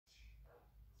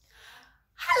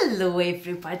Hello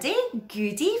everybody,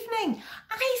 good evening.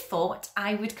 I thought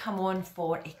I would come on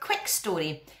for a quick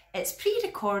story. It's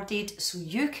pre-recorded so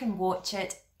you can watch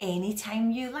it anytime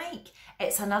you like.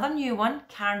 It's another new one.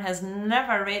 Karen has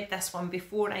never read this one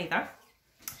before either.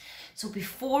 So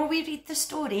before we read the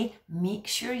story, make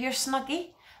sure you're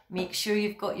snuggy. Make sure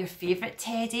you've got your favourite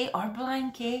teddy or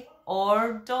blankie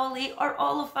or dolly or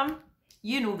all of them.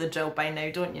 You know the drill by now,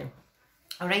 don't you?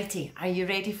 Alrighty, are you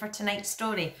ready for tonight's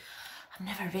story? I've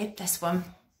never read this one.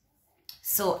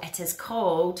 So it is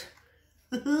called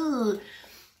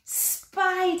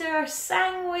Spider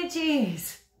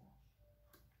Sandwiches.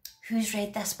 Who's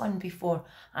read this one before?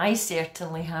 I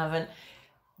certainly haven't.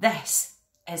 This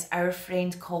is our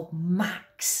friend called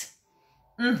Max.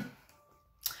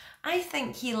 I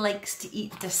think he likes to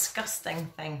eat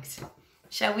disgusting things.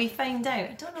 Shall we find out?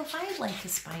 I don't know if I'd like a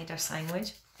spider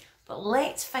sandwich, but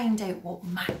let's find out what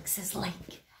Max is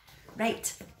like.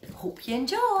 Right, hope you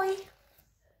enjoy.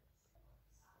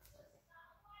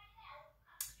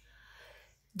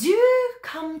 Do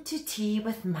come to tea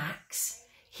with Max.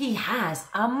 He has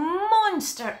a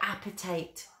monster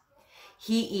appetite.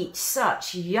 He eats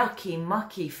such yucky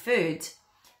mucky food.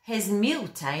 His meal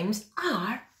times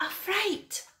are a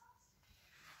fright.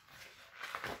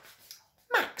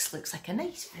 Max looks like a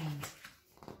nice friend.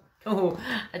 Oh,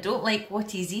 I don't like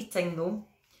what he's eating though.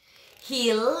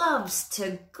 He loves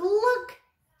to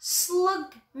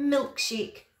slug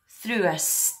milkshake through a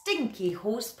stinky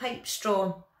hosepipe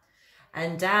straw.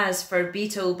 And as for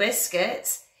beetle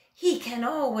biscuits, he can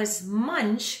always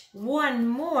munch one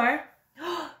more.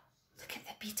 Oh, look at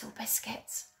the beetle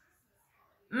biscuits.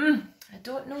 I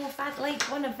don't know if I'd like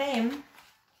one of them.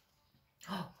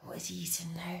 Oh, what is he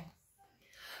eating now?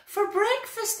 For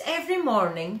breakfast every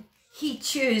morning, he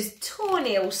chews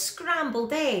toenail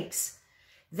scrambled eggs,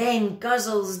 then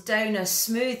guzzles down a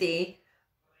smoothie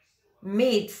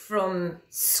made from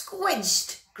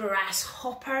squidged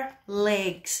grasshopper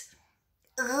legs.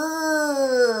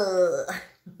 Ugh.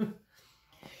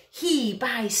 He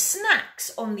buys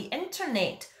snacks on the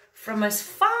internet from as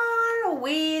far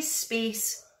away as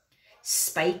space.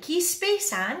 Spiky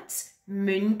space ants,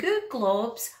 moon goo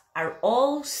globs are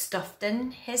all stuffed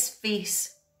in his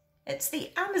face. It's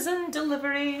the Amazon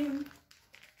delivery.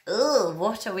 Oh,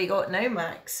 what have we got now,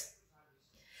 Max?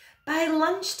 By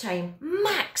lunchtime,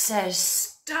 Max is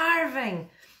starving.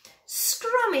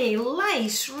 Scrummy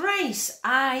lice rice,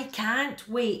 I can't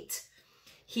wait.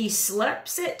 He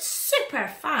slurps it super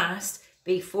fast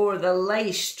before the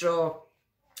lice straw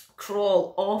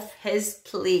crawl off his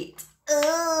plate.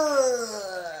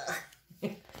 Ugh.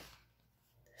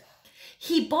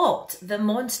 He bought the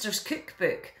Monsters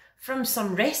Cookbook from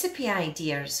some recipe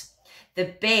ideas. The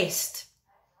best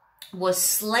was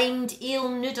slimed eel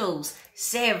noodles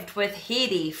served with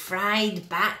hairy fried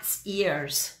bat's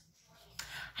ears.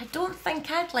 I don't think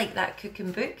I'd like that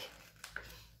cooking book.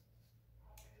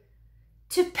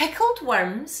 To pickled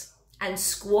worms and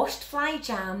squashed fly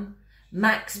jam,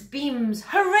 Max beams,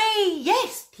 hooray,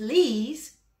 yes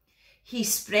please. He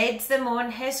spreads them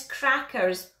on his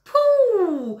crackers,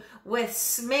 pooh, with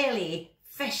smelly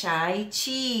fish eye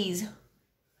cheese.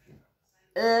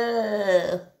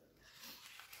 Ugh.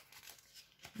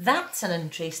 That's an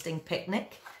interesting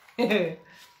picnic.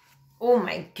 Oh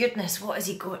my goodness, what has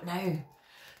he got now?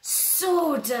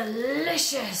 So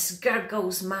delicious,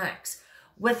 gurgles Max,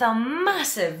 with a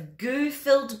massive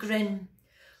goo-filled grin.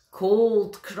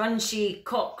 Cold, crunchy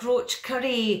cockroach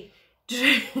curry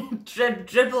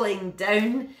dribbling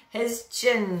down his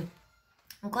chin.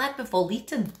 I'm glad we've all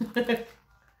eaten.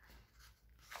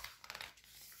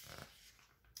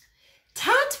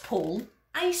 Tadpole,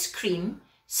 ice cream,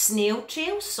 snail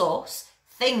trail sauce,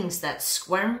 things that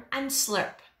squirm and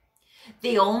slurp.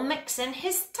 They all mix in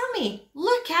his tummy.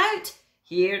 Look out,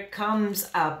 here comes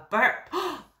a burp.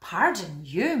 Pardon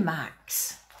you,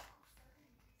 Max.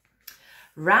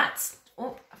 Rats,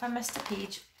 oh, have I missed a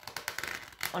page?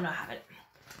 Oh no, I haven't.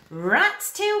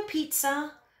 Rat's tail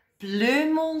pizza,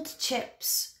 blue mold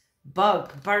chips,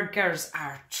 bug burgers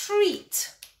are a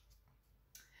treat.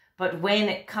 But when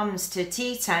it comes to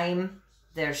tea time,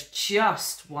 there's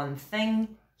just one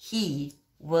thing he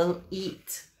will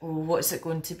eat. Oh, what's it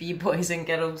going to be, boys and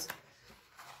girls?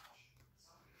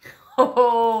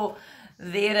 Oh,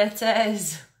 there it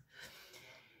is.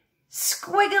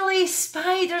 Squiggly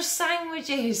spider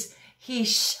sandwiches. He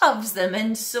shoves them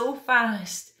in so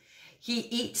fast. He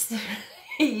eats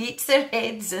their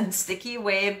heads and sticky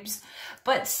webs,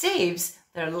 but saves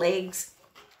their legs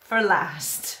for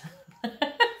last.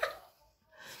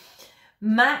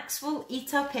 Max will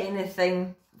eat up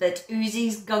anything that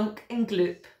oozes gunk and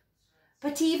gloop.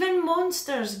 But even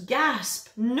monsters gasp,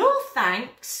 no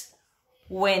thanks,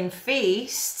 when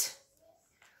faced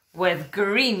with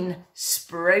green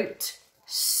sprout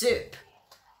soup.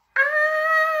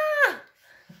 Ah!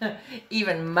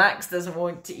 Even Max doesn't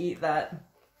want to eat that.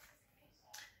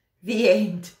 The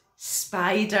end.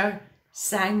 Spider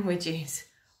sandwiches.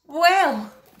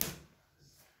 Well,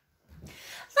 that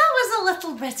was a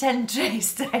little bit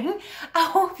interesting. I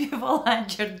hope you've all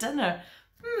had your dinner.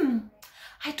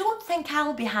 I don't think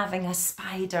I'll be having a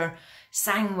spider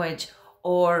sandwich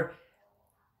or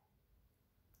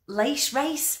lice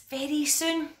rice very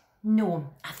soon. No,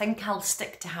 I think I'll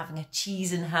stick to having a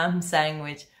cheese and ham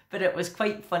sandwich. But it was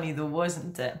quite funny though,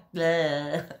 wasn't it?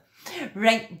 Bleh.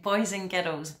 Right, boys and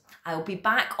girls, I'll be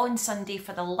back on Sunday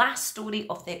for the last story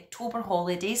of the October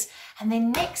holidays. And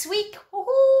then next week,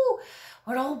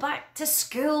 we're all back to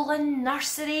school and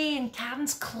nursery and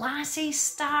Karen's classes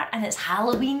start and it's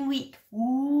Halloween week.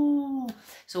 Ooh.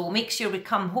 So we'll make sure we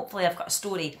come. Hopefully I've got a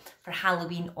story for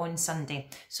Halloween on Sunday.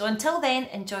 So until then,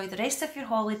 enjoy the rest of your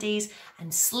holidays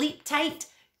and sleep tight.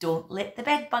 Don't let the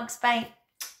bed bugs bite.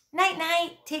 Night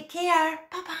night. Take care.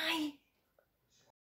 Bye bye.